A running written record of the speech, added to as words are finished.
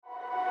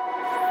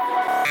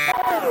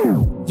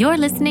You're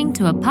listening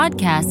to a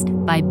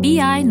podcast by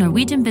BI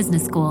Norwegian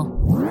Business School.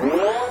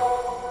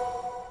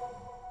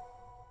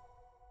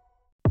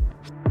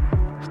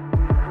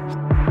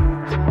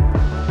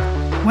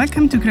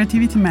 Welcome to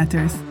Creativity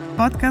Matters,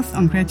 podcast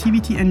on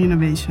creativity and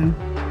innovation.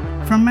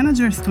 From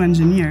managers to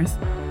engineers,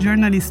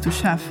 journalists to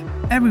chefs,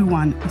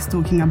 everyone is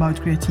talking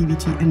about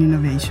creativity and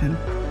innovation.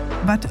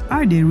 But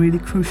are they really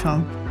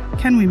crucial?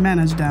 Can we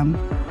manage them?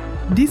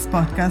 This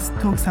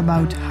podcast talks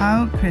about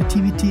how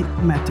creativity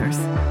matters.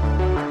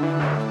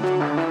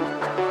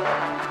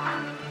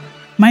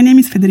 My name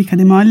is Federica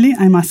De Molli.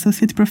 I'm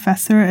Associate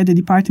Professor at the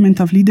Department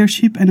of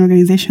Leadership and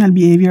Organizational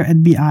Behavior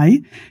at BI,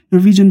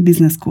 Norwegian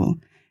Business School.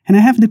 And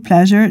I have the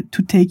pleasure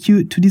to take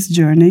you to this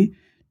journey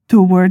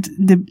toward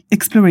the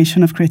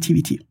exploration of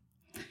creativity.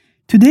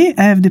 Today,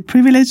 I have the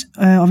privilege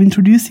of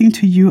introducing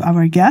to you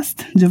our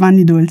guest,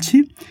 Giovanni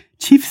Dolci,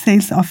 Chief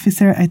Sales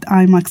Officer at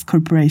IMAX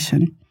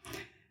Corporation.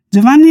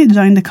 Giovanni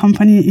joined the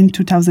company in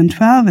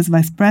 2012 as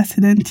Vice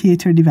President,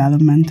 Theatre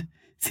Development.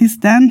 Since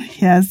then,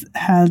 he has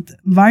held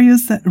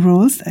various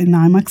roles in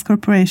IMAX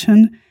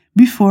Corporation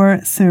before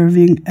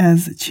serving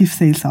as Chief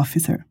Sales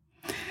Officer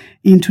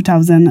in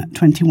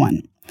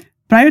 2021.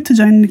 Prior to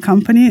joining the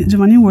company,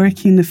 Giovanni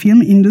worked in the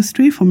film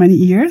industry for many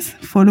years,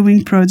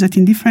 following projects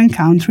in different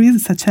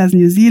countries such as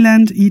New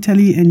Zealand,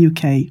 Italy, and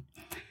UK.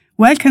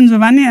 Welcome,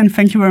 Giovanni, and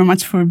thank you very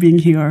much for being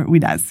here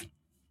with us.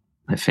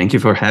 Thank you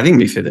for having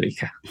me,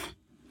 Federica.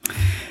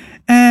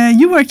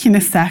 You work in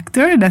a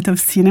sector, that of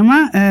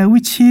cinema,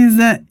 which is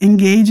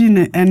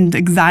engaging and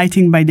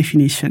exciting by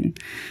definition.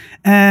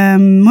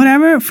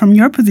 Moreover, from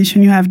your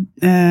position, you have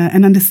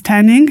an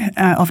understanding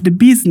of the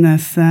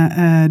business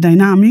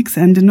dynamics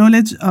and the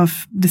knowledge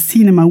of the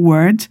cinema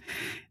world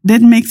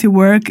that makes your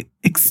work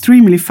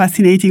extremely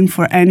fascinating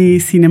for any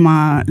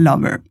cinema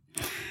lover.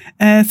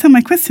 So my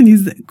question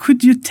is,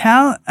 could you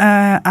tell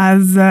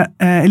us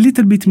a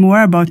little bit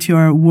more about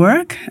your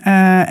work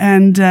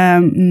and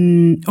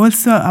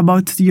also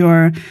about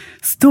your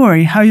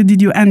story? How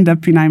did you end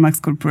up in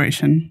IMAX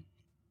Corporation?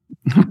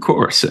 Of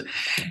course.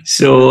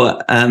 So,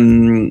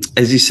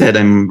 as you said,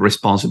 I'm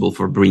responsible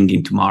for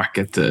bringing to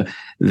market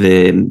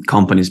the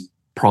company's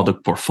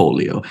product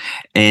portfolio.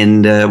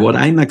 And what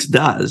IMAX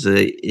does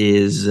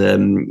is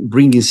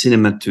bringing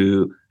cinema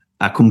to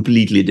a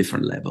completely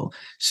different level.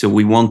 So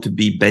we want to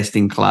be best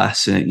in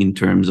class in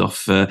terms of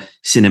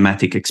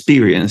cinematic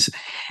experience.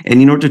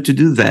 And in order to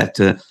do that,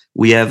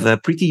 we have a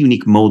pretty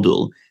unique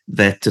model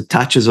that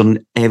touches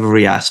on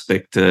every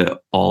aspect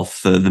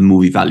of the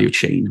movie value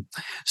chain.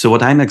 So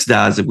what IMAX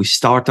does, we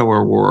start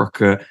our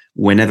work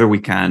whenever we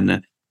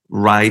can,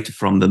 right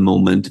from the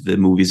moment the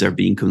movies are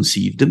being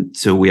conceived.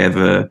 So we have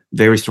a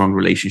very strong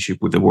relationship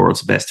with the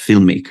world's best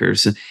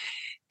filmmakers.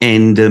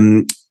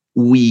 And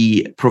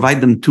we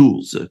provide them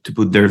tools to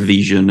put their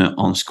vision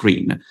on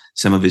screen.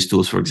 Some of these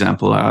tools, for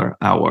example, are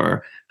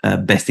our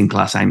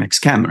best-in-class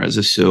IMAX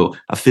cameras. So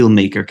a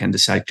filmmaker can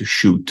decide to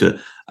shoot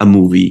a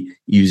movie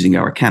using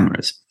our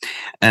cameras.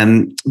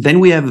 Then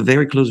we have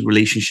very close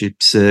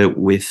relationships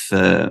with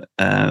the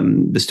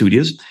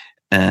studios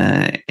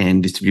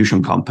and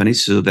distribution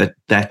companies so that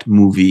that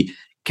movie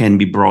can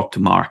be brought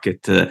to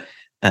market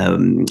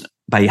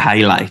by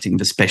highlighting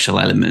the special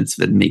elements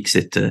that makes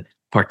it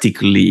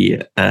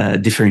particularly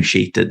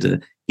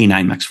differentiated in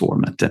IMAX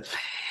format.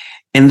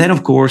 And then,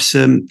 of course,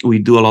 we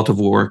do a lot of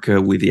work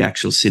with the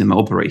actual cinema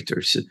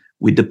operators.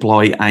 We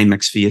deploy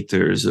IMAX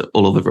theaters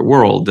all over the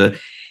world,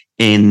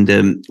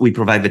 and we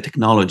provide the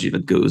technology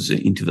that goes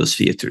into those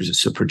theaters,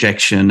 so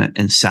projection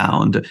and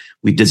sound.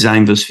 We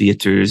design those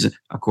theaters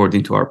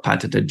according to our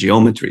patented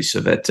geometry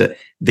so that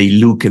they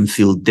look and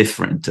feel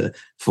different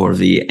for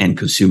the end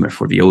consumer,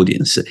 for the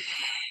audience.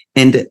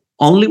 And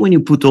only when you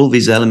put all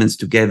these elements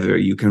together,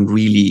 you can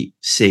really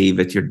say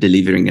that you're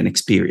delivering an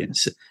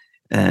experience.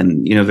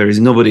 And, there is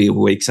nobody who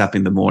wakes up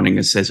in the morning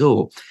and says,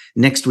 oh,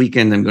 next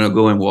weekend I'm going to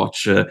go and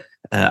watch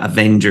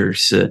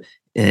Avengers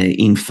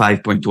in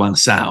 5.1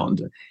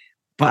 sound.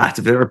 But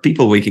there are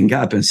people waking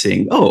up and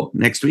saying, oh,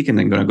 next weekend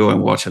I'm going to go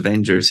and watch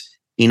Avengers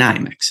in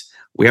IMAX.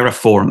 We are a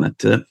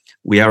format,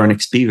 we are an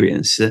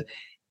experience,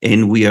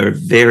 and we are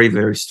very,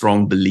 very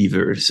strong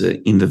believers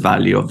in the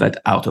value of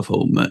that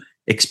out-of-home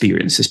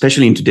experience,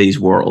 especially in today's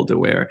world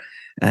where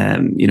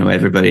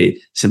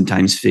everybody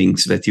sometimes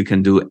thinks that you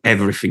can do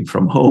everything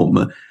from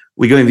home.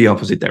 We go in the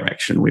opposite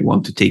direction. We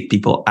want to take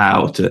people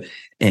out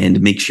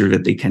and make sure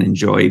that they can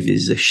enjoy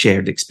this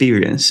shared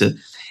experience.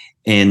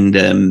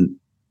 And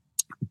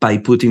by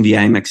putting the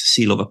IMAX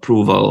seal of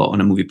approval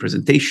on a movie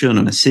presentation,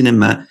 on a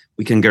cinema,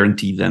 we can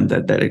guarantee them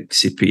that that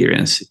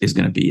experience is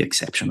going to be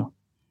exceptional.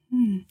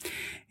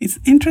 It's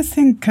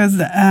interesting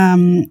because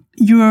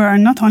you are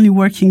not only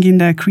working in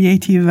the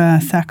creative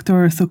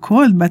sector,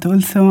 so-called, but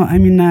also,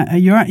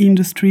 your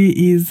industry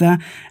is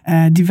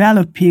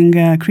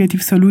developing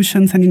creative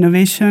solutions and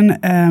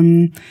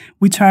innovation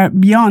which are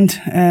beyond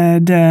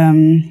the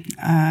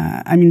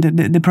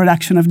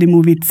production of the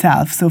movie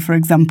itself. So, for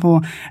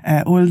example,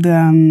 all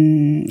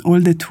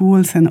the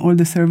tools and all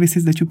the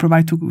services that you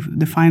provide to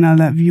the final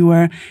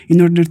viewer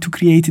in order to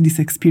create this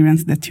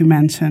experience that you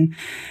mentioned.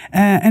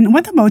 And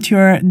what about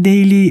your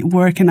daily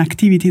work and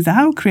activities?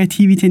 How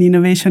creativity and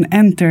innovation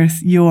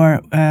enters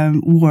your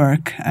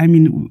work?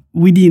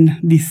 Within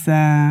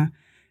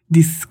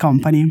this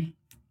company.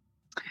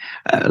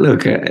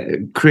 Look,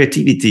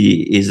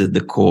 creativity is at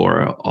the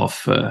core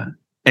of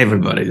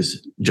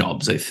everybody's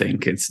jobs. I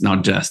think it's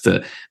not just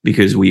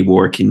because we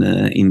work in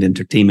the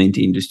entertainment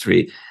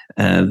industry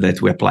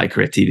that we apply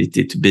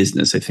creativity to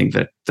business. I think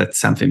that's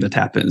something that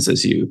happens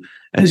as you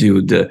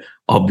would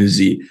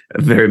obviously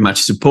very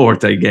much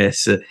support, I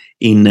guess,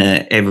 in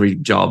every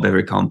job,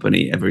 every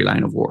company, every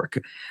line of work.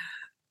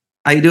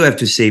 I do have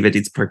to say that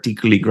it's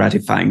particularly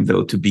gratifying,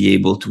 though, to be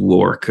able to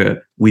work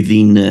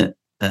within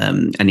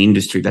an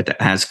industry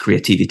that has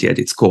creativity at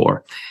its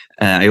core.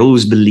 I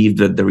always believe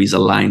that there is a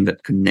line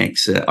that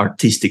connects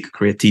artistic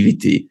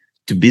creativity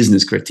to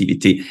business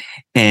creativity.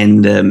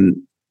 And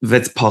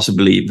that's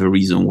possibly the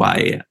reason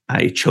why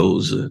I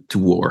chose to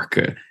work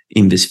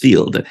in this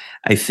field.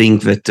 I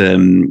think that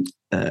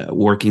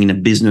working in a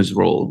business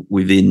role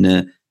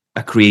within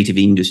a creative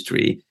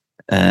industry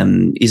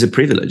is a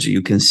privilege.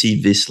 You can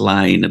see this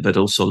line, but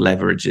also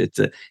leverage it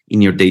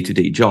in your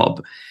day-to-day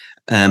job.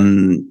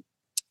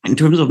 In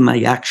terms of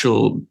my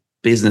actual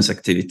business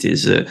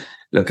activities,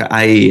 look,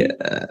 I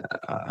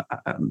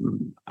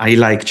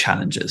like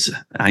challenges.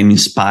 I'm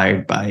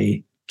inspired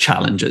by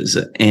challenges,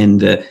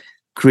 and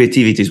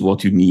creativity is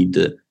what you need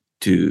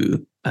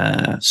to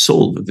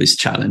solve these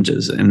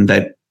challenges, and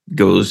that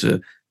goes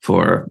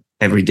for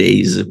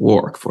everyday's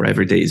work, for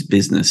everyday's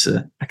business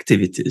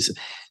activities.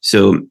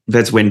 So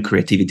that's when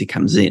creativity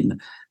comes in,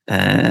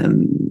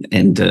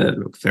 and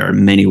look, there are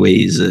many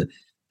ways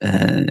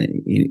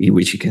in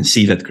which you can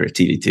see that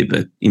creativity,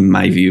 but in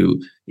my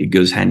view, it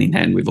goes hand in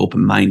hand with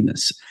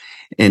open-mindedness.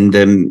 And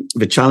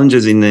the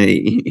challenges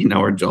in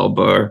our job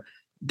are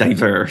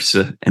diverse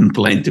and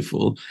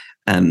plentiful.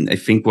 I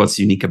think what's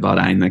unique about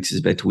IMAX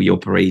is that we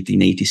operate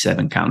in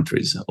 87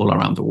 countries all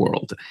around the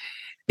world.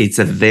 It's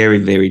a very,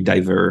 very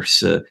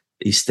diverse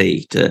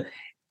estate.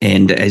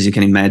 And as you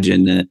can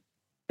imagine,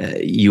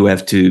 you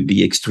have to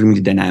be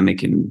extremely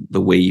dynamic in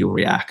the way you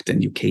react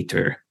and you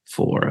cater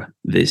for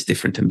these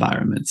different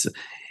environments.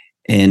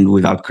 And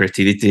without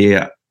creativity,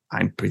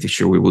 I'm pretty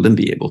sure we wouldn't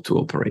be able to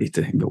operate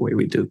in the way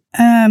we do.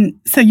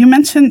 So you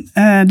mentioned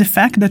the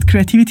fact that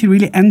creativity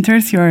really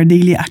enters your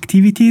daily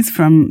activities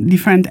from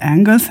different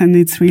angles, and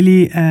it's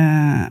really,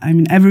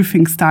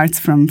 everything starts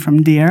from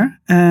there.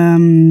 I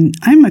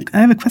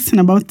have a question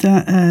about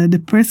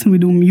the person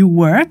with whom you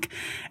work,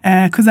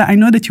 because I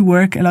know that you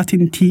work a lot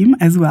in team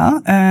as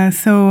well.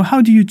 So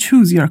how do you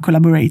choose your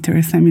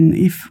collaborators?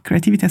 If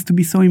creativity has to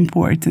be so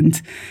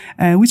important,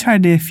 which are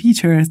the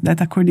features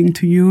that, according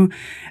to you,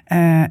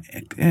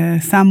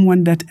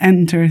 someone that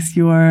enters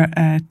your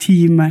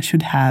team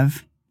should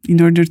have in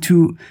order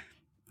to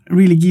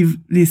really give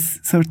this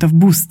sort of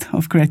boost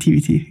of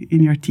creativity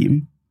in your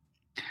team?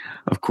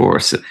 Of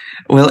course.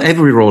 Well,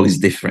 every role is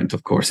different.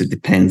 Of course, it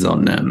depends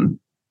on the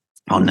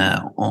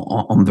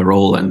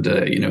role, and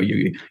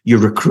you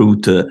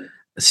recruit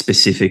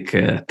specific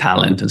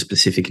talent and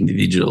specific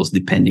individuals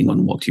depending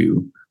on what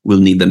you will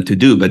need them to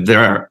do. But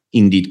there are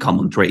indeed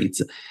common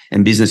traits,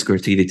 and business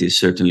creativity is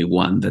certainly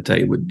one that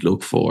I would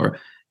look for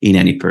in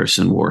any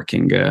person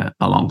working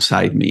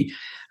alongside me.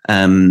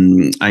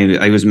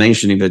 I was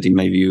mentioning that in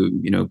my view,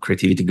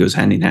 creativity goes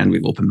hand in hand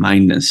with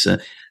open-mindedness.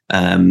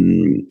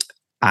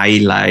 I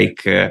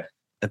like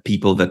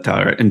people that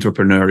are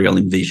entrepreneurial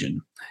in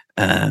vision,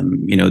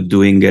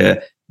 doing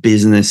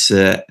business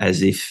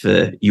as if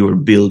you're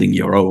building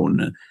your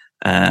own,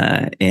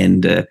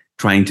 and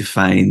trying to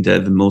find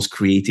the most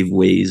creative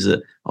ways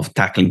of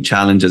tackling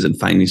challenges and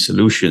finding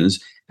solutions.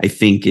 I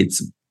think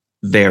it's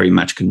very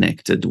much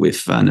connected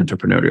with an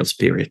entrepreneurial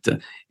spirit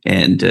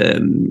and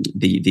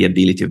the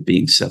ability of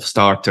being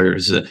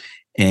self-starters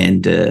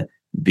and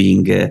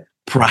being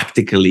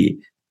practically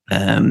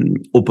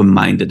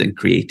open-minded and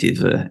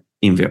creative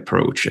in the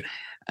approach.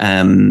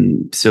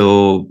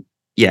 So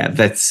yeah,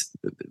 that's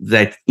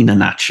that in a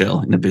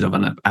nutshell, in a bit of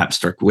an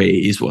abstract way,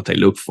 is what I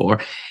look for.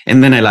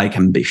 And then I like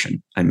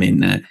ambition.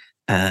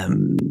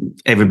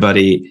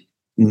 Everybody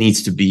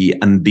needs to be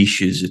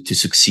ambitious to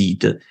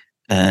succeed.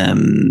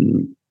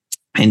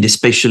 And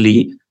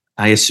especially,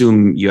 I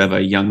assume you have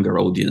a younger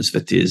audience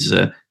that is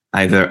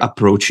either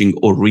approaching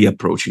or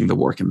reapproaching the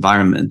work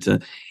environment.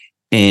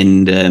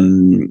 And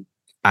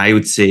I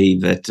would say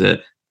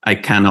that I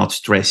cannot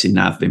stress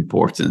enough the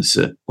importance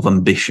of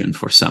ambition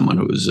for someone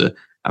who's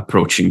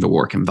approaching the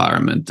work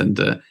environment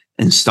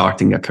and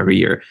starting a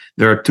career.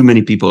 There are too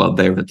many people out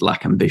there that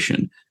lack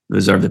ambition.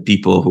 Those are the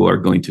people who are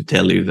going to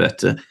tell you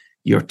that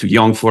you're too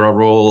young for a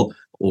role,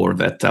 or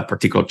that a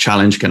particular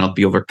challenge cannot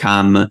be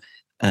overcome.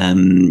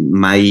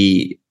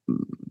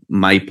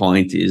 My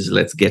point is,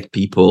 let's get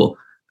people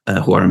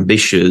who are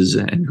ambitious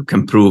and who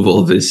can prove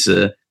all these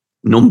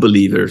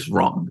non-believers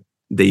wrong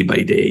day by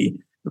day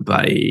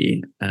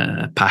by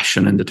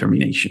passion and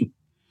determination.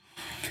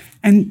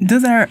 And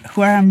those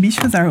who are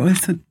ambitious are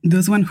also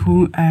those ones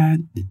who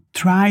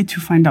try to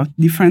find out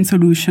different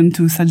solutions,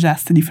 to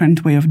suggest a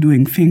different way of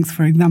doing things,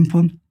 for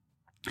example.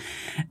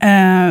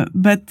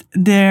 But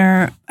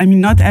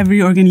not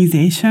every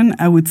organization,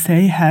 I would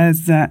say,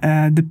 has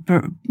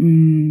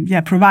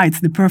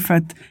provides the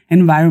perfect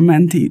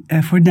environment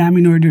for them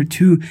in order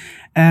to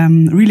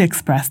really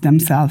express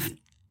themselves.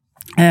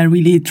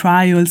 Really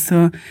try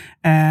also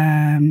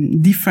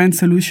different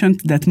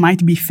solutions that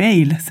might be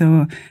fail.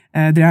 So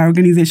there are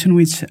organizations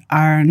which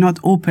are not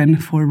open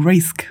for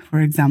risk, for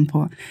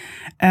example.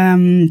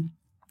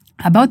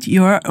 About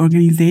your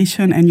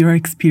organization and your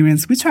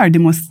experience, which are the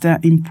most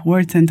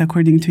important,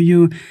 according to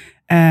you,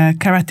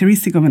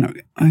 characteristic of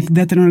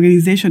that an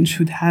organization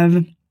should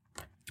have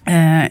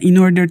in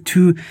order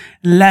to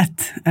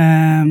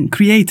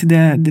create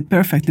the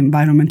perfect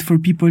environment for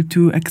people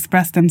to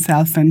express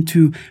themselves and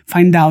to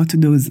find out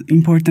those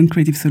important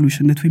creative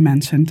solutions that we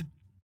mentioned?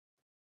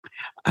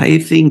 I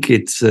think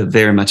it's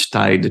very much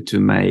tied to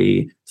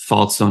my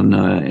thoughts on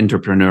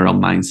entrepreneurial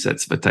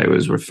mindsets that I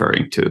was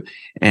referring to.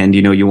 And,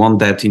 you want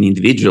that in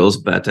individuals,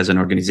 but as an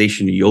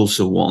organization, you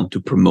also want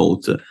to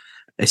promote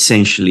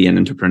essentially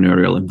an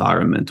entrepreneurial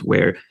environment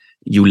where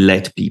you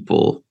let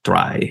people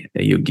try,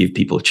 you give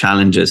people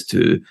challenges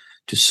to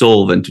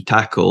solve and to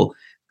tackle,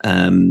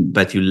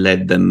 but you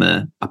let them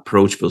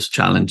approach those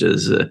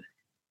challenges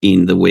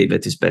in the way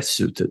that is best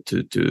suited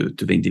to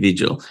the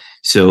individual.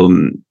 So,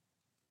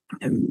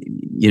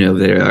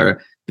 there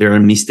are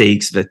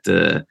mistakes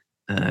that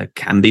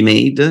can be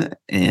made,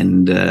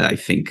 and I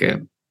think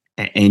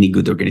any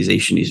good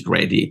organization is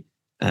ready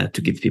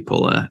to give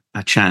people a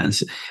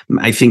chance.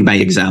 I think my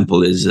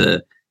example is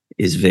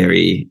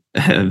very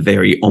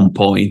very on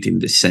point in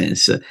this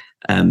sense.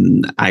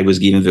 I was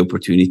given the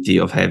opportunity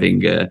of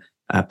having a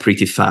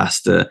pretty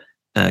fast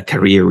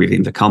career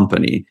within the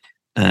company,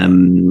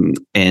 and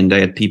I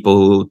had people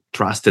who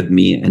trusted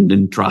me and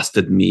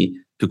entrusted me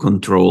to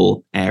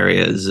control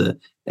areas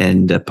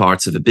and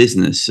parts of the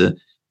business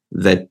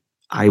that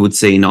I would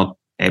say not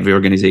every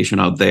organization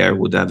out there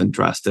would have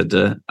entrusted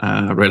a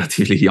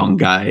relatively young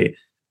guy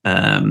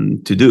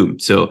to do.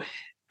 So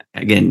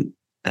again,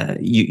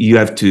 you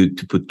have to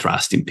put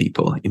trust in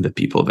the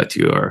people that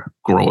you are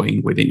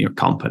growing within your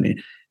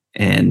company,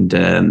 and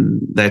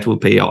that will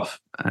pay off.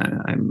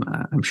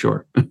 I'm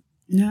sure.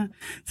 Yeah.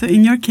 So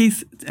in your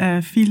case,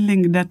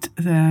 feeling that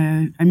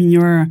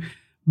your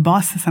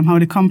boss, somehow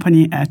the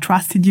company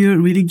trusted you,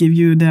 really gave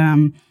you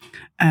the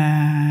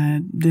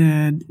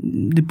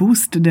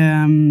boost,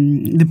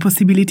 the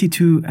possibility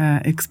to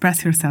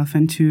express yourself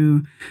and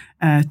to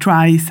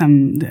try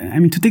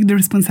to take the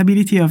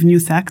responsibility of new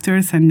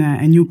sectors and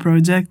a new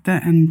project.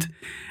 And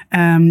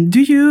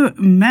do you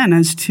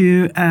manage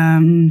to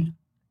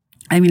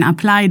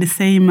apply the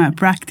same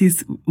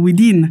practice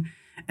within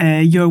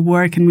your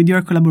work and with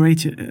your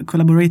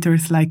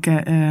collaborators? Like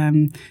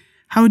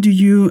how do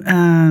you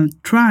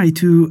try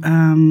to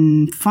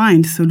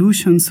find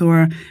solutions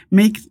or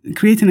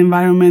create an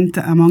environment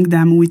among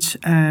them which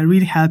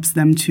really helps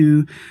them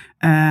to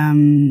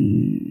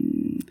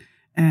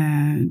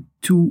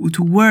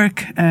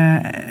work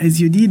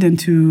as you did and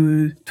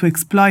to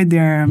exploit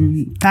their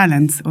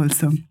talents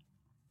also?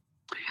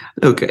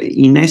 Look,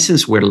 in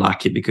essence, we're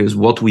lucky because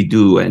what we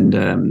do and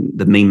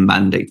the main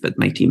mandate that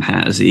my team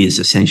has is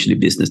essentially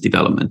business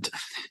development.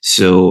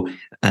 So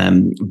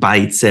by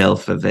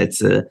itself,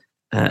 that's a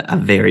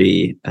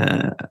very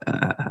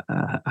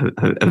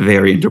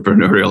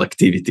entrepreneurial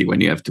activity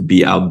when you have to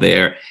be out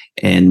there,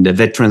 and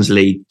that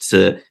translates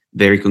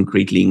very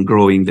concretely in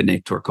growing the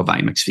network of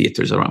IMAX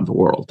theaters around the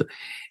world.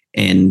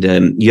 And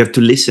you have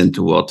to listen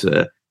to what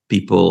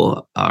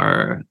people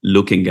are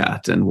looking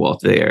at and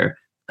what their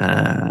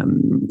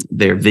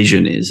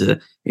vision is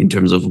in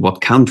terms of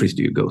what countries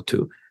do you go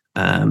to,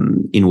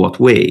 in what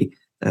way,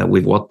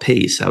 with what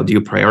pace, how do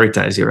you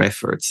prioritize your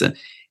efforts.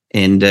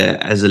 And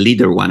as a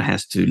leader, one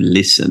has to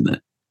listen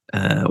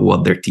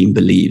what their team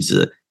believes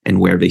and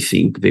where they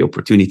think the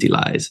opportunity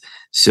lies.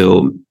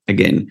 So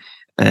again,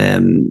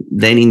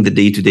 then in the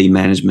day-to-day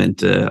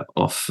management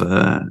of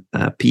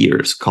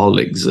peers,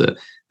 colleagues,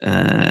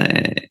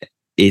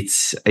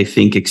 it's, I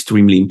think,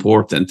 extremely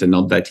important and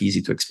not that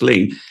easy to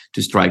explain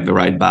to strike the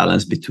right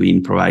balance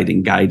between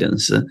providing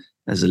guidance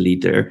as a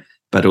leader,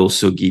 but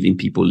also giving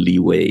people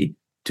leeway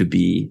to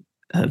be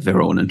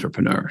their own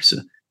entrepreneurs.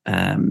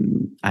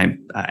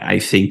 I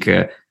think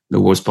the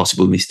worst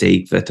possible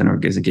mistake that an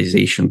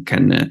organization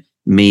can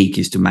make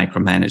is to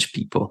micromanage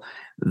people.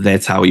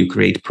 That's how you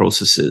create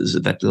processes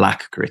that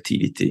lack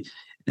creativity,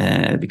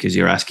 because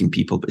you're asking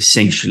people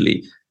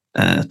essentially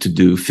to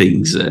do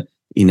things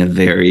in a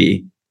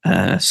very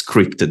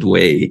scripted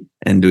way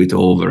and do it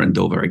over and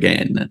over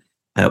again.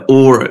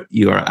 or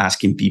you are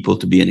asking people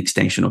to be an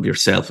extension of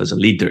yourself as a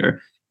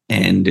leader,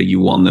 and you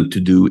want them to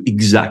do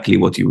exactly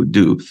what you would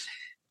do.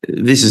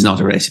 This is not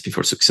a recipe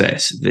for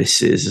success.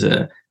 This is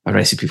a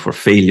recipe for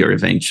failure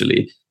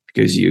eventually,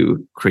 because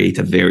you create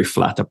a very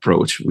flat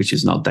approach, which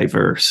is not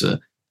diverse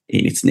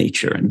in its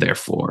nature, and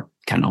therefore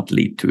cannot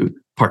lead to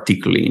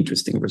particularly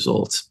interesting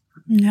results.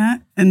 Yeah,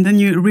 and then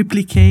you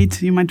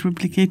might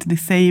replicate the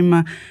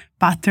same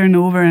pattern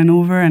over and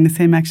over, and the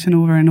same action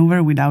over and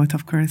over without,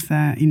 of course,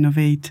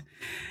 innovate.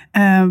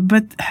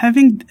 But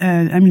having,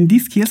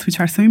 these skills, which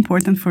are so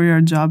important for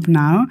your job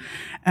now,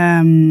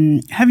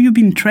 have you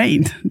been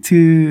trained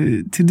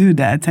to do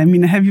that? I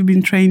mean, have you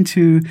been trained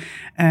to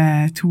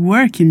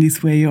work in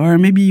this way, or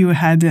maybe you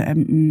had a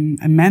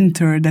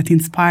mentor that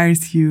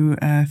inspires you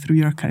through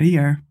your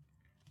career?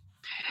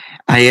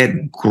 I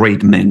had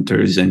great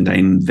mentors, and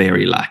I'm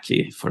very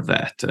lucky for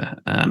that.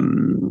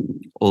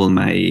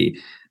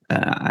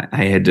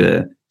 I had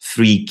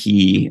 3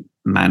 key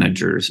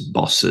managers,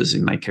 bosses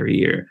in my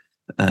career.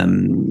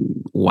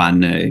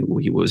 One,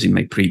 he was in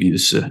my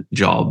previous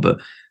job.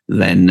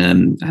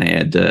 Then I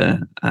had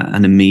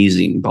an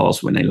amazing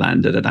boss when I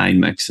landed at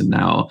IMAX, and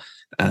now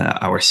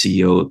our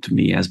CEO to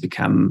me has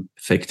become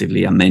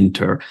effectively a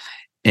mentor.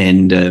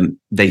 And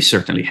they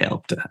certainly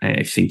helped.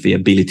 I think the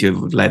ability of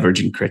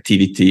leveraging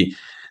creativity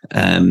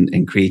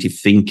and creative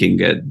thinking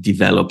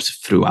develops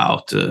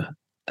throughout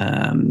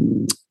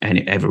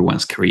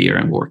everyone's career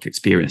and work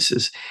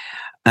experiences.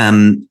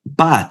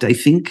 But I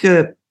think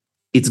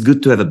it's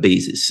good to have a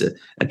basis,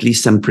 at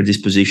least some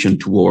predisposition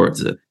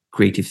towards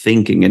creative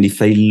thinking. And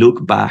if I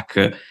look back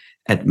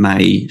at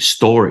my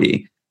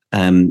story,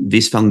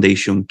 this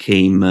foundation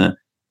came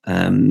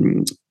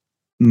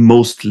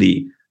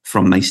mostly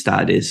from my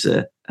studies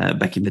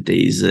back in the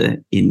days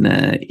in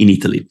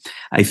Italy.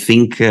 I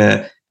think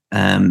the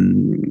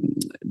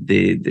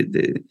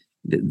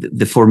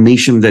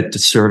formation that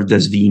served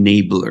as the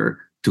enabler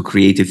to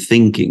creative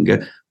thinking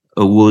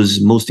was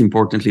most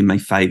importantly my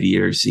 5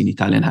 years in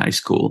Italian high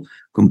school,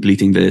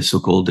 completing the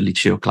so-called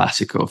Liceo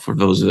Classico. For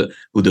those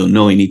who don't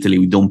know, in Italy,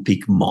 we don't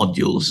pick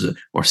modules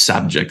or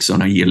subjects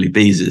on a yearly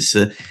basis.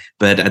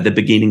 But at the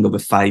beginning of the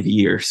 5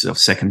 years of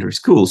secondary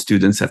school,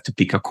 students have to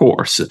pick a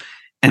course,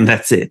 and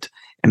that's it.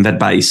 And that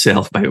by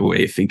itself, by the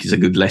way, I think is a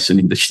good lesson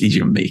in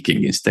decision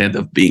making, instead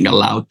of being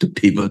allowed to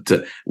pivot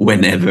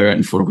whenever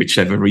and for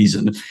whichever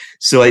reason.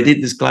 So I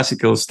did this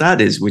classical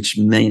studies, which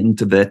meant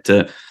that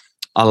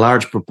a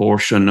large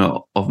proportion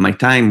of my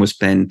time was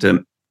spent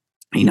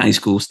in high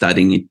school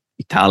studying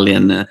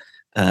Italian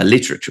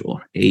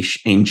literature,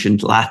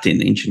 ancient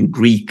Latin, ancient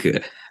Greek,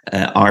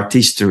 art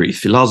history,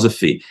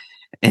 philosophy.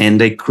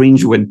 And I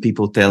cringe when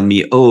people tell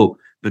me, oh,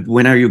 but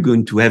when are you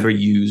going to ever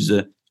use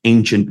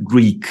ancient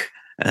Greek?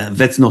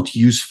 That's not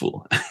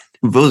useful.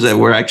 Those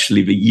were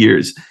actually the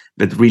years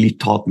that really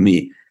taught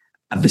me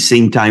at the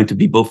same time to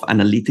be both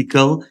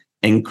analytical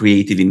and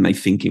creative in my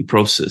thinking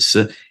process.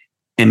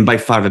 And by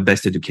far the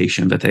best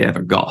education that I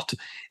ever got.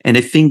 And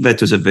I think that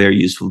was a very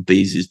useful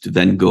basis to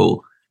then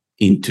go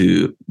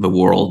into the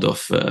world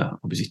of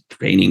obviously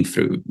training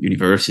through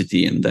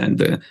university and then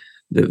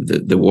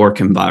the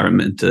work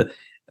environment.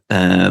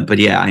 But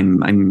yeah,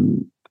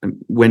 I'm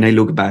when I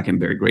look back, I'm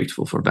very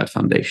grateful for that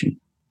foundation.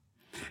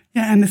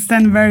 Yeah, I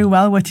understand very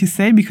well what you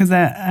say, because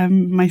I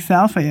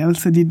myself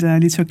also did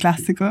Liceo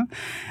Classico,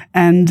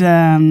 and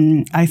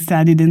I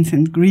studied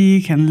ancient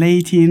Greek and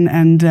Latin,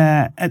 and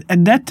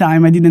at that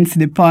time I didn't see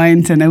the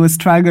point, and I was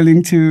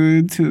struggling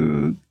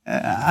to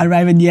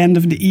arrive at the end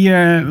of the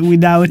year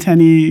without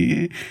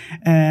any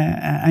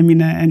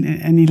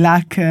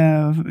lack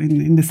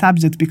in the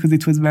subject, because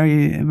it was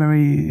very,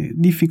 very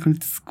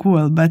difficult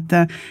school. But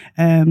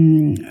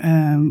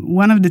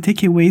one of the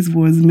takeaways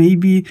was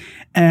maybe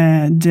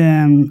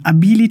the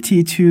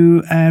ability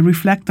to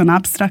reflect on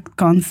abstract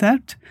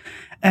concept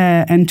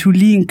and to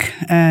link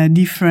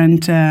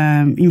different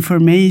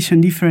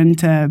information,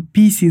 different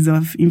pieces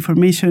of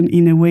information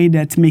in a way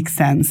that makes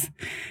sense.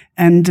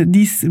 And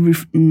this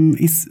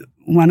is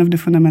one of the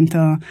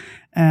fundamental,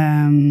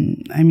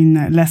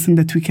 lesson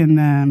that we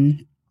can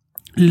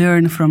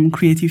learn from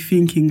creative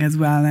thinking as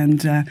well.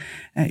 And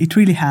it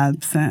really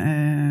helps.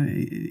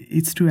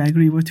 It's true. I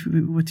agree with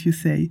what you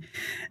say.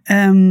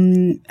 I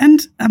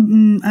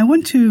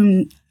want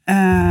to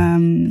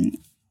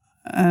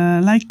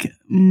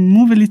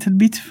move a little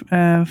bit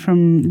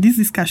from this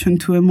discussion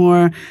to a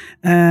more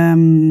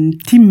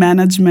team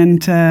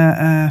management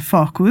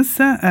focus.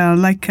 I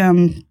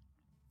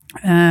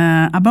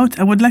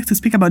would like to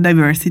speak about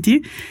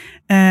diversity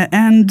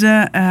and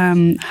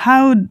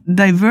how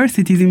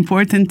diversity is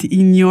important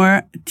in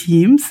your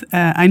teams.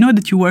 I know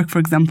that you work, for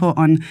example,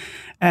 on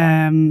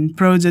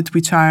projects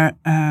which are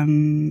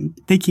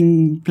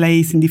taking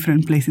place in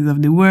different places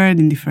of the world,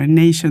 in different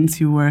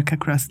nations. You work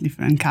across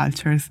different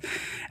cultures.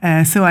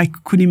 So I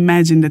could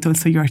imagine that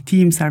also your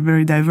teams are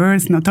very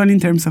diverse, not only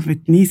in terms of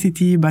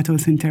ethnicity, but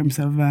also in terms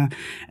of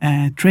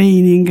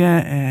training,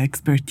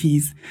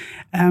 expertise.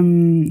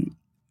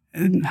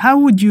 How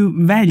would you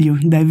value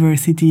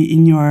diversity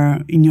in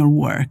your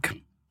work?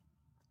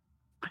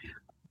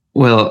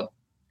 Well,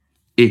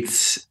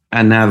 it's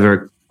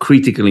another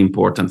critically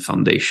important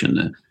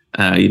foundation.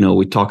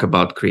 We talk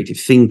about creative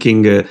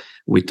thinking,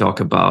 we talk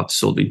about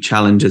solving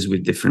challenges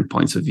with different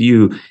points of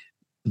view.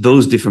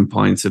 Those different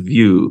points of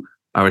view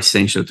are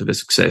essential to the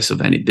success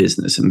of any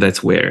business, and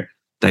that's where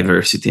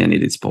diversity and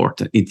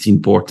its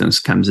importance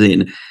comes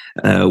in.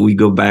 We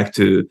go back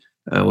to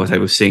what I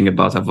was saying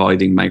about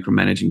avoiding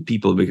micromanaging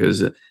people,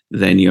 because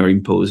then you're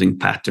imposing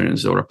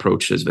patterns or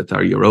approaches that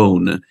are your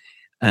own.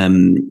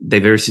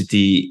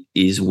 Diversity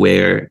is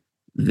where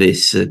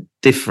this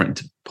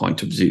different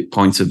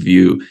points of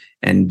view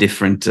and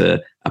different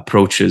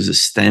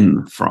approaches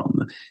stem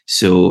from.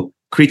 So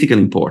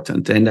critically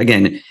important. And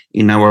again,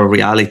 in our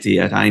reality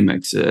at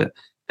IMAX,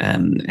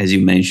 as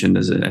you mentioned,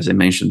 as I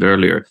mentioned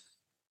earlier,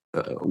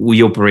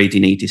 we operate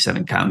in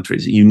 87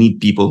 countries. You need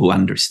people who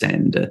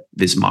understand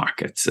these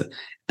markets.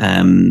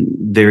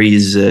 There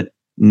is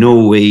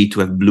no way to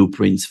have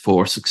blueprints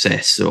for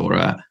success or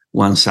a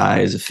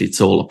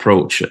one-size-fits-all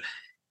approach.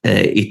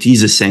 It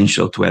is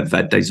essential to have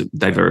that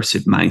diverse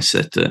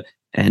mindset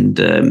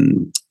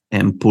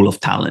and pool of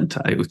talent,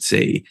 I would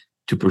say,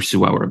 to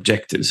pursue our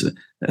objectives,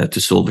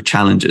 to solve the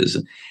challenges,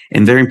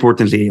 and very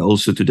importantly,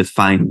 also to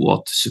define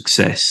what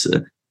success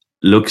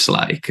looks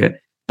like.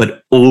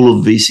 But all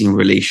of this in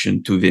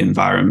relation to the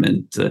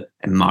environment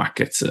and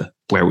markets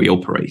where we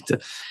operate.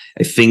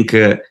 I think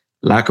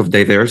lack of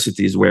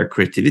diversity is where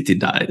creativity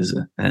dies.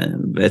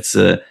 That's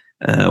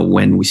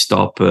when we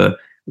stop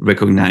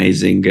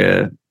recognizing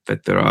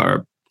that there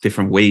are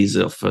different ways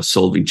of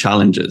solving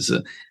challenges,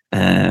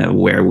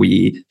 where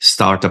we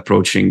start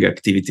approaching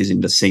activities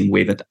in the same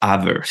way that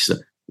others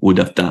would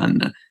have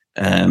done,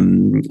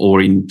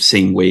 or in the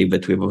same way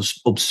that we've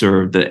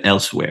observed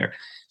elsewhere.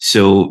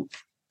 So,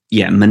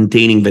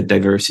 maintaining the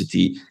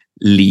diversity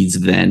leads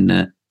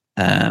then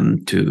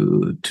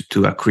to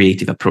a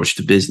creative approach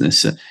to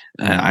business.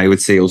 I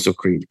would say also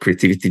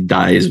creativity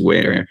dies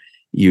where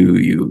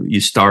you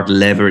start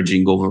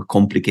leveraging over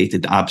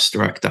complicated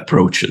abstract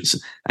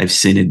approaches. I've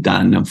seen it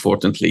done,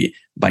 unfortunately,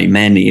 by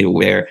many,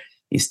 where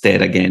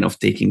instead, again, of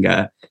taking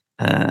a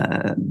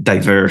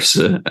diverse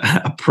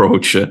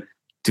approach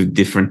to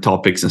different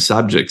topics and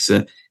subjects,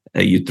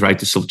 you try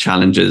to solve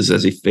challenges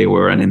as if they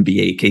were an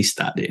MBA case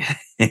study.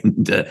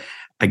 And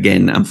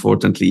again,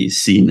 unfortunately,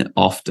 seen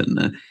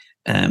often.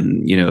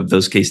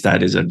 Those case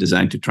studies are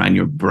designed to train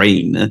your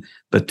brain,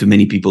 but too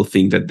many people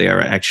think that they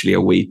are actually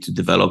a way to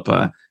develop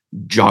a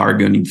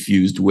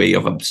jargon-infused way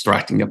of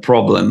abstracting a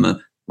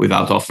problem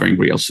without offering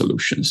real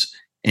solutions.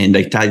 And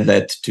I tie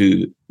that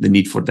to the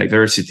need for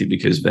diversity,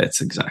 because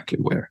that's exactly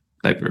where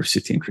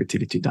diversity and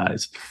creativity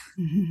dies.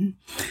 Mm-hmm.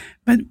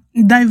 But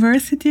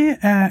diversity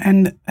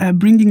and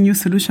bringing new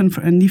solutions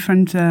and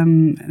different,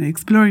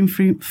 exploring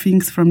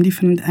things from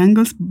different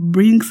angles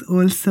brings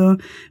also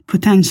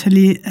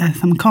potentially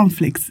some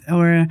conflicts,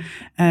 or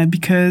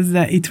because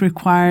it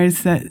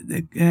requires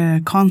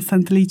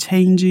constantly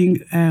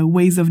changing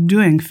ways of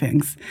doing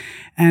things.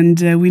 And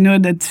we know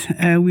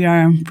that we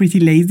are pretty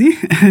lazy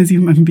as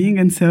human beings,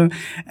 and so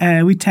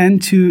we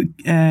tend to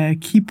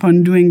keep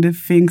on doing the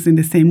things in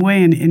the same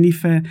way. And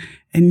if a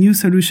new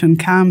solution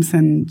comes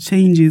and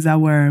changes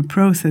our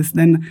process,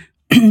 then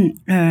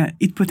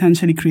it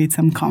potentially creates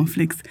some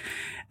conflicts.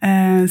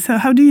 So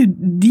how do you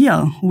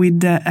deal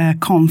with the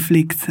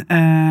conflicts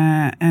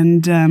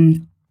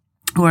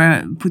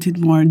or put it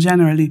more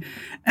generally,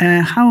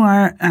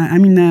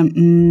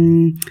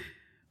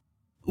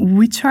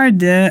 which are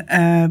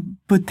the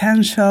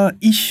potential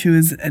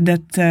issues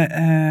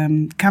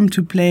that come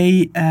to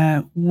play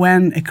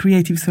when a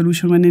creative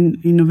solution, when an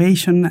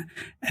innovation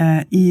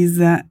is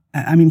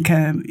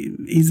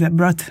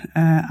brought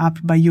up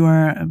by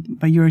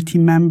your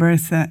team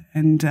members,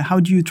 and how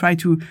do you try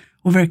to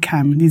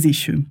overcome this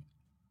issue?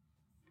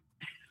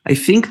 I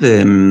think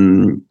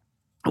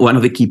one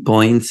of the key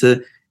points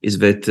is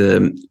that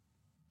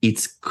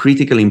it's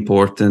critically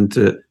important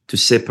to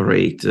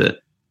separate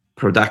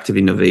productive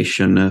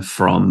innovation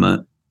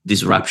from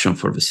disruption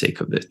for the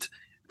sake of it.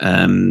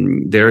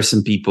 There are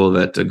some people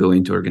that go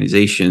into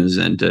organizations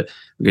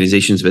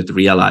that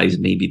realize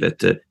maybe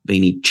that they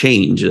need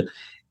change,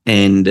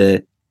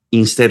 and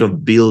instead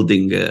of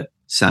building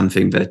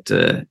something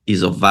that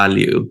is of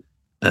value,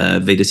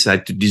 they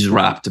decide to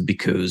disrupt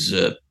because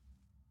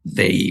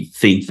they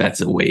think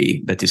that's a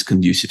way that is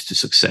conducive to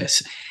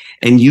success.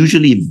 And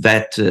usually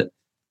that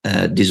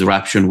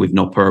disruption with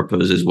no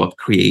purpose is what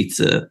creates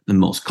the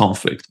most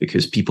conflict,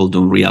 because people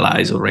don't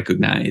realize or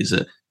recognize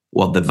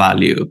what the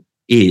value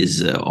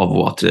is of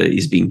what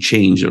is being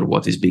changed or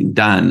what is being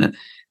done.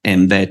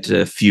 And that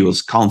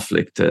fuels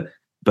conflict,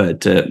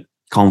 but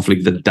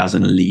conflict that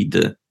doesn't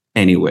lead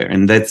anywhere.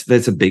 And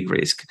that's a big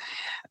risk.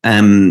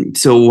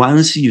 So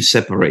once you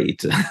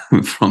separate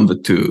from the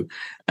two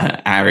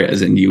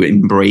areas and you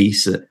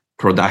embrace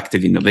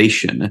productive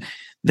innovation,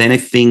 then I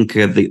think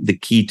the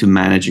key to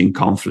managing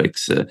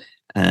conflicts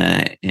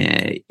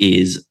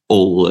is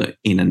all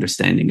in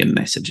understanding and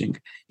messaging.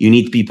 You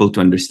need people to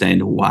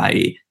understand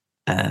why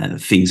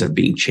things are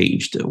being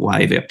changed,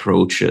 why the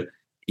approach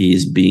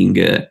is being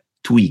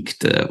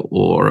tweaked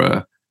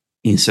or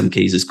in some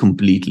cases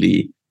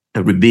completely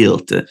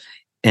rebuilt.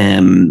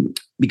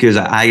 Because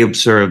I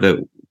observe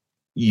that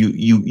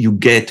you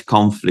get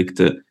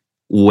conflict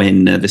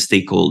when the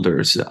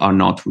stakeholders are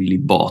not really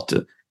bought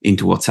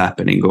into what's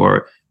happening,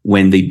 or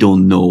when they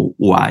don't know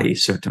why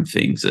certain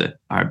things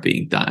are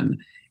being done.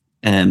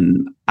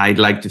 I'd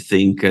like to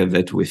think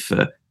that with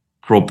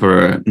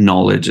proper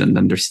knowledge and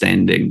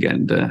understanding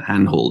and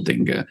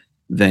hand-holding,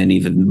 then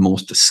even the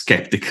most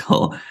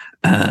skeptical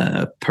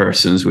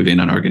persons within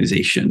an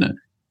organization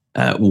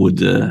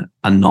would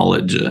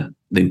acknowledge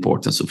the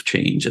importance of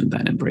change and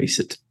then embrace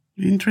it.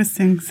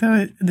 Interesting.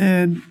 So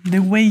the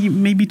way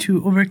maybe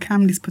to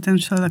overcome these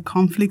potential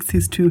conflicts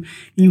is to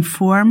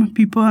inform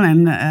people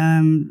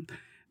and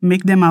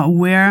make them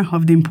aware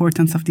of the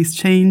importance of this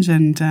change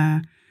and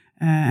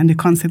the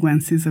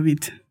consequences of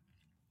it.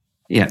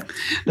 Yeah,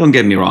 don't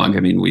get me wrong. I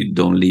mean, we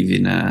don't live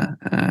in a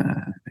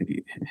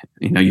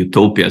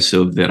utopia,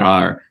 so there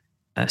are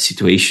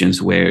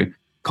situations where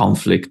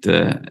conflict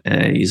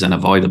is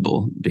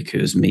unavoidable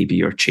because maybe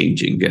you're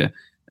changing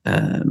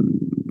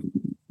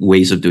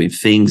ways of doing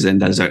things,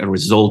 and as a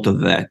result of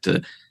that,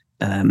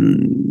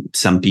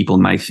 some people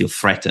might feel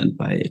threatened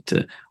by it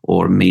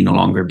or may no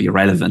longer be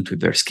relevant with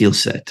their skill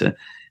set.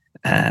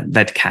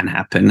 That can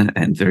happen,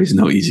 and there is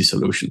no easy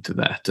solution to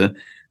that.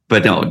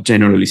 But no,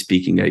 generally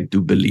speaking, I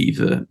do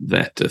believe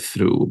that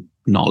through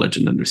knowledge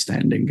and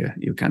understanding,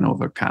 you can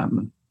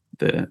overcome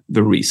the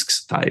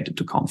risks tied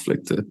to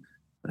conflict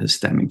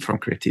stemming from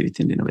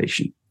creativity and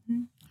innovation.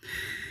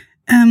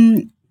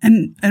 And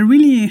a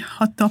really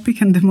hot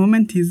topic at the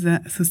moment is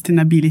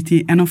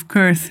sustainability. And of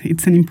course,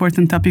 it's an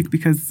important topic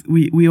because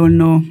we all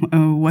know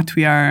what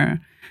we are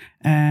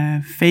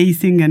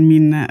facing,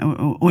 and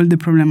all the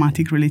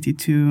problematic related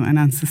to an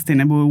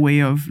unsustainable way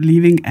of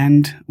living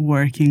and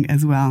working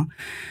as well.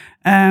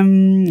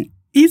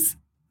 Is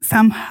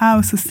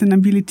somehow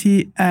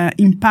sustainability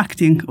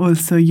impacting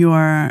also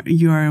your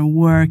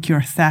work,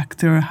 your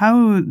sector?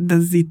 How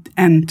does it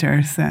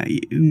enter,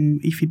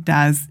 if it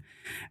does,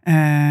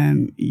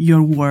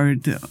 your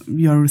world,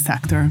 your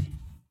sector?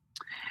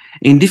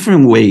 In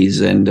different ways,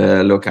 and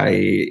look,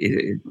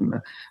 I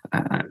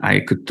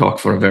could talk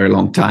for a very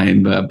long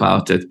time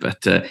about it,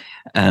 but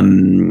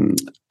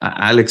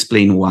I'll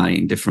explain why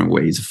in different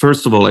ways.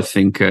 First of all, I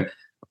think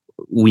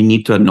we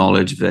need to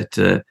acknowledge that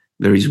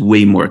there is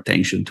way more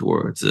attention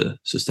towards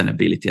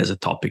sustainability as a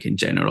topic in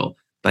general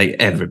by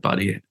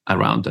everybody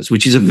around us,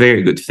 which is a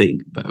very good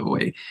thing, by the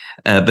way.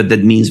 But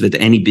that means that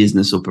any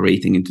business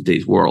operating in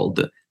today's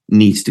world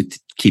needs to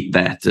keep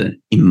that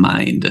in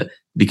mind,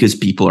 because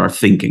people are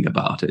thinking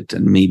about it.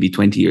 And maybe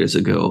 20 years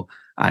ago,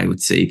 I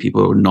would say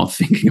people were not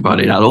thinking about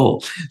it at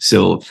all.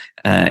 So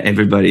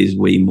everybody is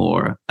way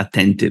more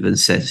attentive and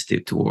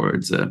sensitive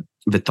towards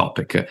the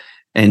topic.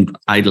 And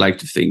I'd like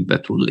to think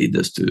that will lead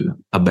us to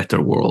a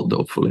better world,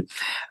 hopefully.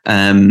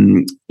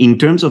 In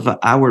terms of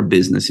our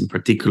business in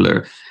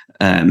particular,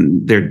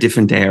 there are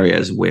different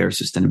areas where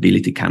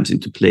sustainability comes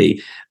into play.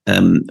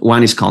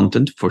 One is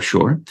content, for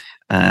sure.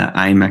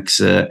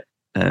 IMAX,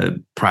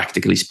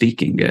 practically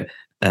speaking,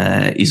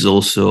 is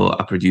also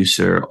a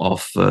producer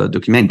of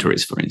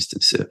documentaries, for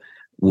instance.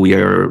 We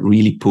are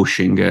really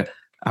pushing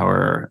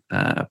our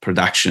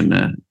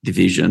production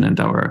division and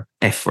our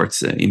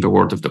efforts in the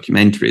world of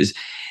documentaries.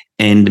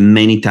 And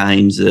many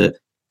times, a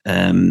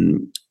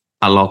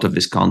lot of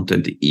this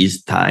content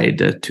is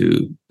tied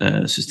to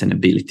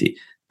sustainability.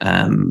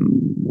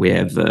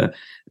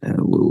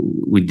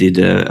 We did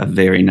a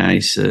very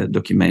nice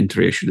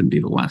documentary. I shouldn't be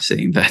the one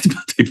saying that,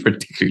 but I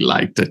particularly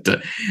liked it.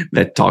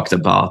 That talked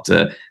about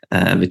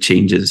the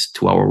changes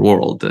to our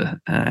world.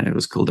 It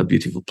was called A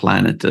Beautiful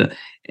Planet,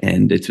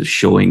 and it was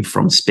showing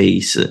from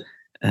space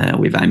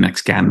with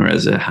IMAX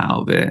cameras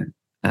how the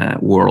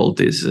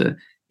world is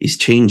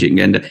changing.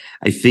 And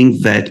I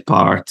think that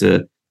part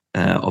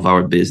of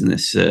our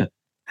business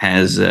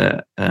has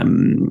a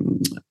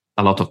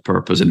lot of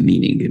purpose and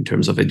meaning in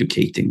terms of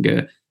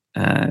educating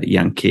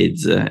young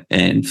kids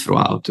and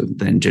throughout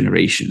then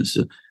generations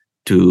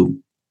to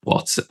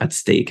what's at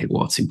stake and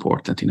what's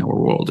important in our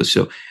world.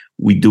 So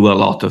we do a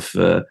lot of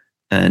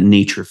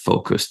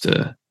nature-focused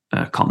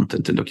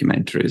content and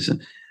documentaries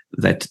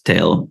that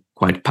tell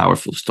quite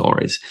powerful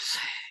stories.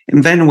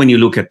 And then when you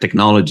look at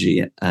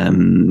technology,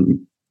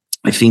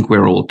 I think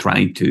we're all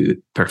trying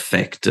to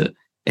perfect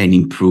and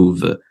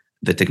improve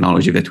the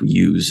technology that we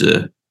use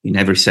in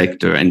every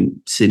sector, and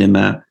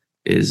cinema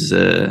is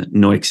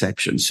no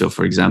exception. So,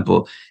 for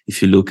example,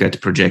 if you look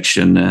at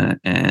projection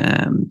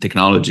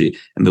technology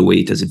and the way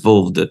it has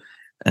evolved,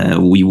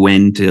 we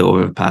went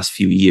over the past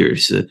few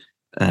years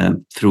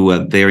through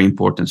a very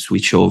important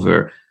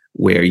switchover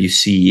where you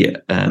see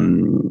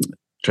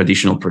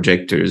traditional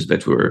projectors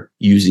that were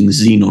using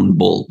xenon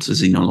bulbs,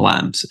 xenon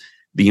lamps,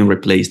 being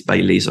replaced by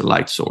laser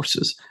light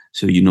sources.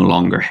 So you no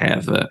longer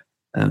have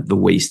the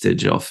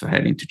wastage of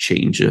having to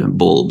change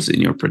bulbs in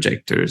your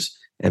projectors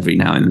every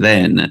now and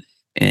then.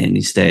 And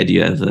instead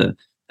you have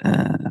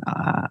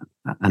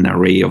an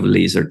array of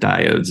laser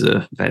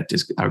diodes that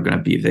are going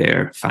to be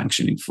there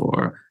functioning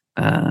for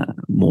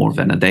more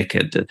than a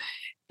decade.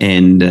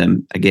 And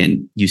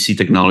again, you see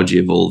technology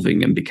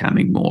evolving and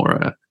becoming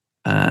more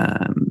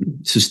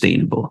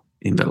sustainable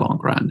in the long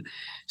run.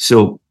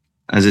 So,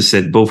 as I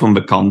said, both on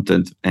the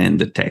content and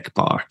the tech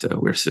part,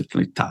 we're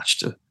certainly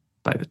touched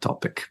by the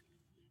topic.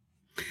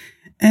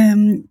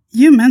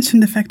 You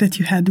mentioned the fact that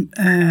you had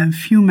a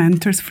few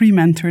mentors, free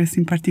mentors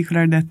in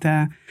particular,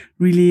 that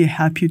really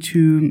help you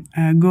to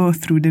go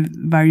through the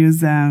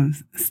various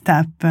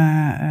steps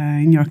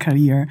in your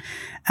career.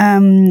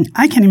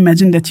 I can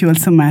imagine that you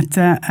also met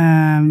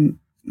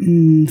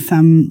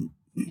some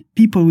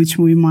people which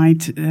we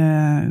might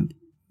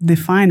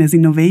define as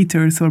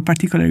innovators or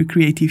particularly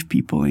creative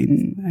people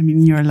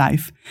in your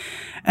life.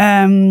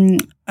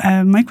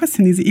 My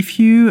question is, if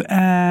you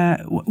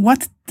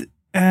what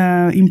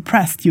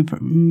impressed you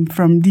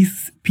from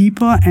these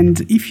people,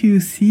 and if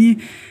you see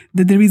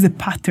that there is a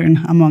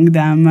pattern among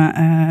them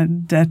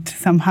that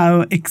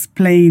somehow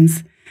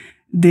explains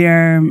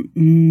their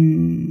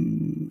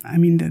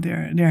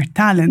their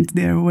talent,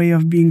 their way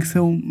of being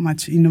so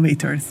much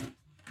innovators.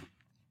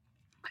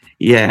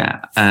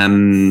 Yeah,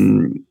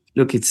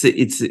 look,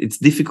 it's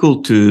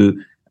difficult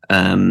to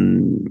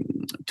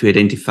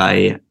identify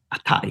a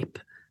type.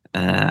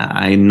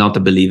 I'm not a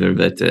believer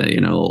that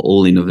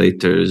all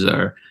innovators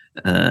are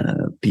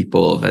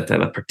people that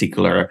have a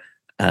particular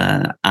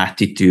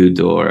attitude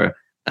or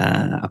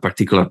a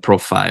particular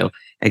profile.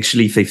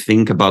 Actually, if I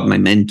think about my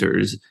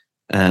mentors,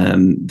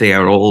 they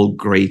are all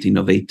great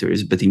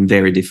innovators, but in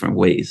very different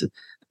ways.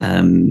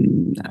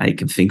 I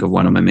can think of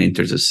one of my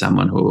mentors as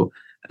someone who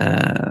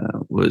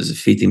was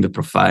fitting the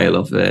profile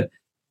of the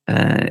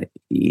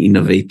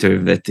innovator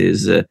that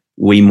is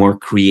way more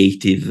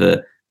creative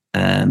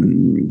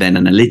than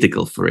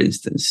analytical, for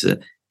instance.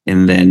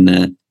 And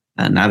then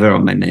another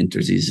of my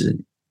mentors is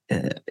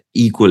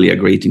equally a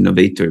great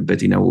innovator,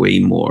 but in a way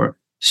more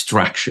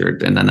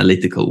structured and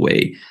analytical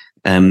way.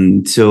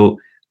 So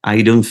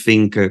I don't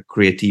think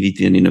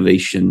creativity and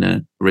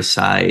innovation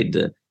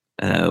reside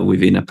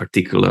within a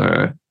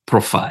particular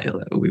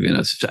profile,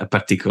 within a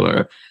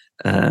particular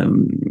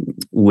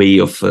way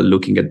of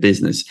looking at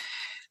business.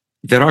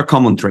 There are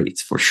common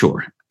traits for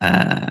sure.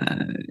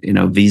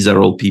 These are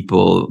all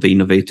people, the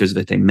innovators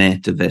that I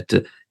met,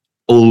 that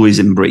always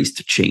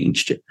embraced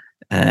change.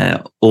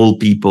 All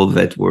people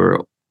that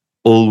were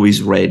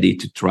always ready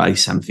to try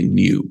something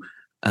new,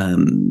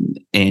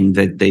 and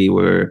that they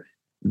were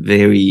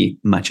very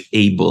much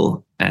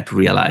able at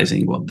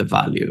realizing what the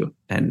value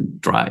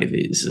and drive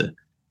is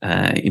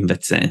in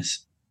that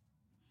sense.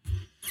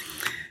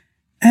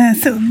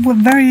 So,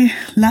 very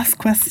last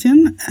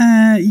question.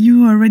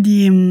 You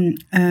already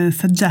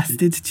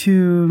suggested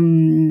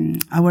to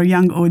our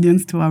young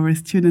audience, to our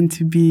students,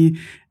 to be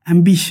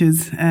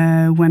ambitious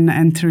when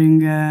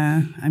entering,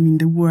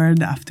 the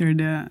world after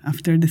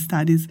the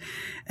studies.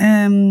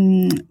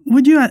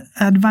 Would you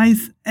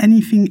advise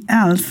anything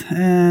else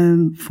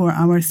for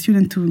our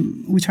students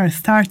which are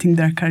starting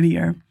their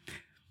career?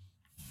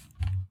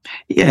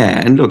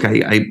 Yeah, and look,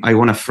 I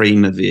want to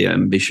frame the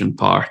ambition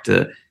part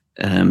a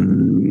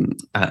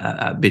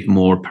bit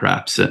more,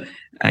 perhaps.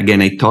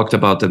 Again, I talked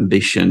about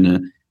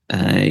ambition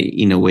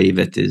in a way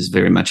that is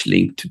very much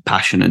linked to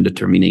passion and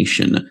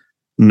determination,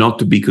 not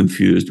to be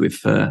confused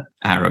with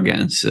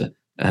arrogance.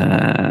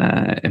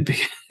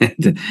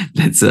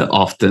 That's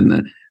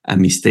often a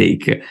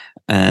mistake.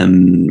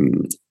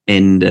 And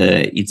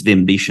it's the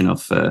ambition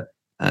of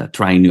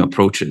trying new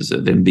approaches,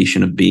 the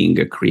ambition of being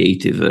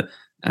creative.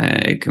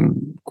 I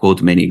can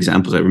quote many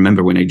examples. I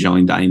remember when I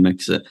joined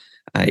IMAX,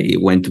 I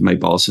went to my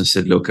boss and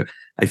said, look,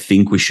 I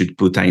think we should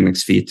put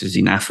IMAX theaters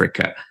in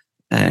Africa.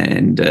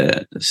 And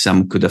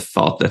some could have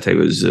thought that I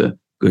was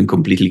going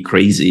completely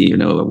crazy.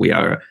 We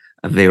are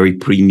a very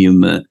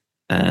premium,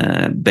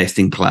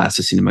 best-in-class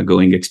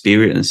cinema-going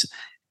experience.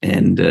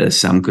 And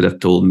some could have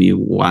told me,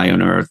 why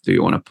on earth do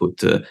you want to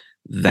put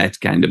that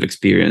kind of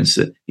experience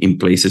in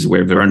places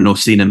where there are no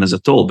cinemas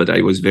at all? But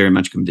I was very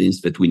much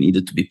convinced that we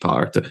needed to be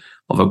part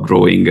of a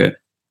growing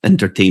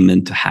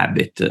entertainment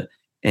habit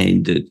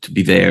and to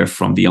be there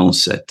from the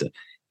onset.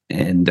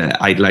 And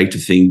I'd like to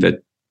think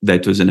that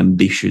that was an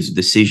ambitious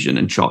decision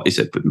and choice.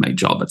 I put my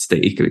job at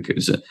stake,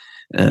 because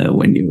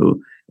when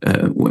you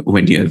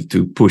have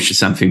to push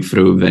something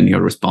through, then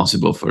you're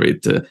responsible for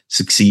it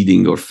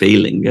succeeding or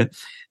failing.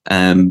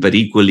 But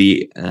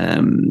equally,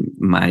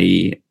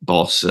 my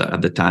boss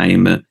at the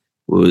time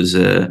was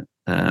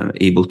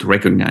able to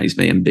recognize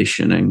my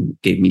ambition and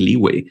gave me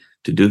leeway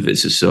to do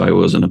this. So I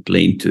was on a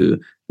plane to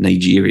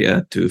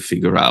Nigeria to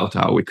figure out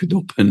how we could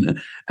open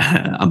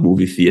a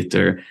movie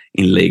theater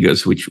in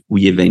Lagos, which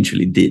we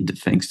eventually did,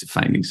 thanks to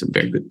finding some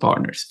very good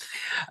partners.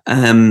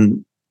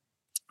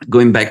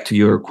 Going back to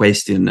your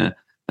question,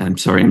 I'm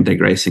sorry, I'm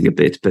digressing a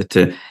bit, but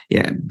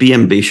be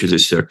ambitious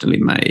is certainly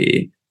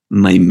my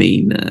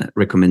main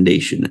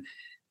recommendation.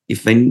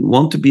 If I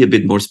want to be a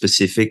bit more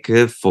specific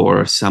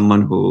for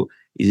someone who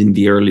is in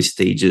the early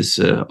stages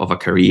of a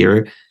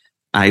career,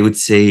 I would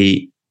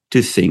say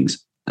two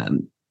things.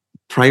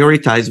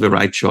 Prioritize the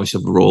right choice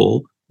of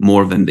role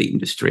more than the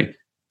industry.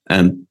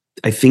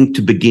 I think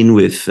to begin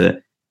with,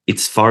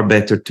 it's far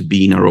better to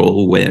be in a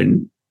role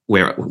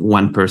where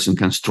one person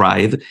can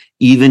strive,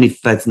 even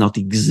if that's not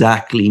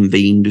exactly in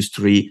the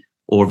industry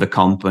or the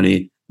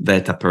company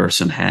that a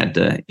person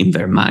had in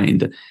their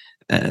mind.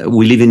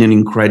 We live in an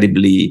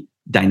incredibly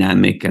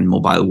dynamic and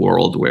mobile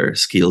world where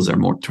skills are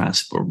more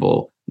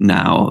transferable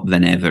now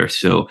than ever.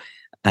 So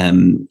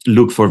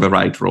look for the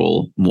right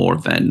role more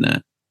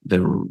than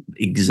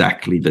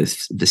exactly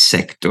the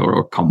sector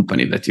or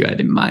company that you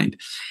had in mind.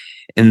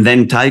 And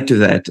then tied to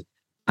that,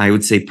 I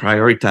would say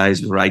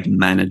prioritize the right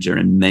manager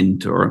and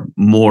mentor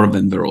more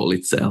than the role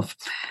itself.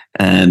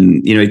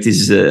 It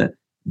is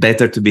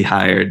better to be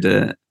hired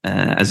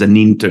as an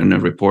intern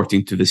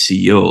reporting to the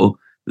CEO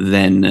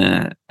than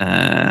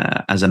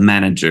as a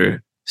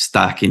manager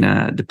stuck in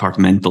a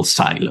departmental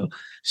silo.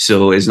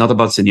 So it's not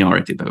about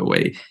seniority, by the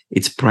way.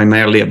 It's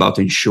primarily about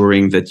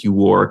ensuring that you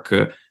work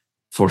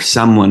for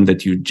someone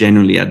that you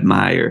genuinely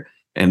admire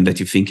and that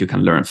you think you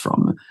can learn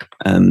from.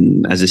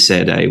 As I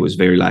said, I was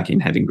very lucky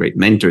in having great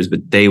mentors,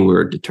 but they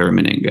were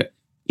determining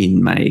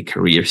in my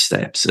career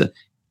steps.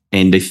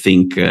 And I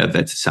think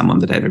that's someone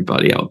that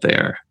everybody out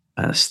there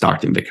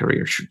starting the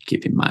career should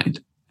keep in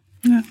mind.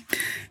 Yeah.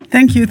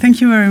 Thank you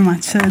very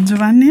much,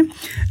 Giovanni.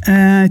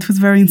 It was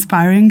very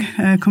inspiring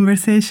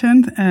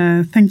conversation.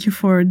 Thank you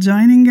for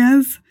joining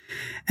us.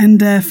 And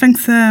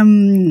thanks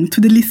to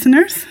the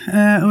listeners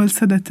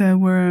also that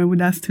were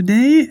with us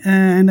today.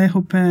 And I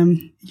hope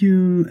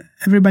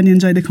everybody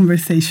enjoyed the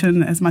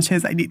conversation as much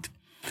as I did.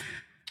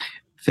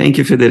 Thank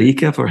you,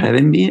 Federica, for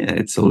having me.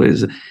 It's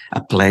always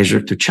a pleasure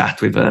to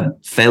chat with a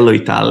fellow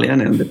Italian,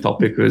 and the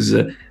topic was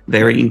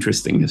very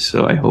interesting.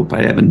 So I hope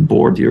I haven't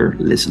bored your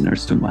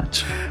listeners too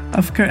much.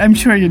 Of course, I'm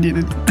sure you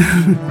didn't.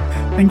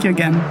 Thank you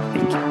again.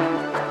 Thank you.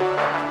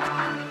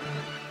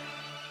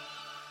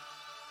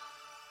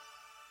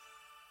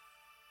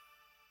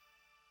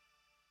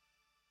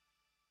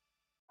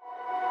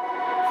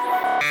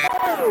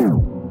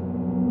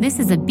 This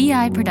is a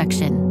BI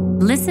production.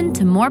 Listen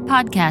to more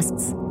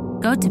podcasts.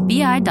 Go to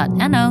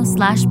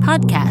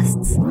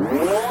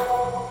bi.no/podcasts.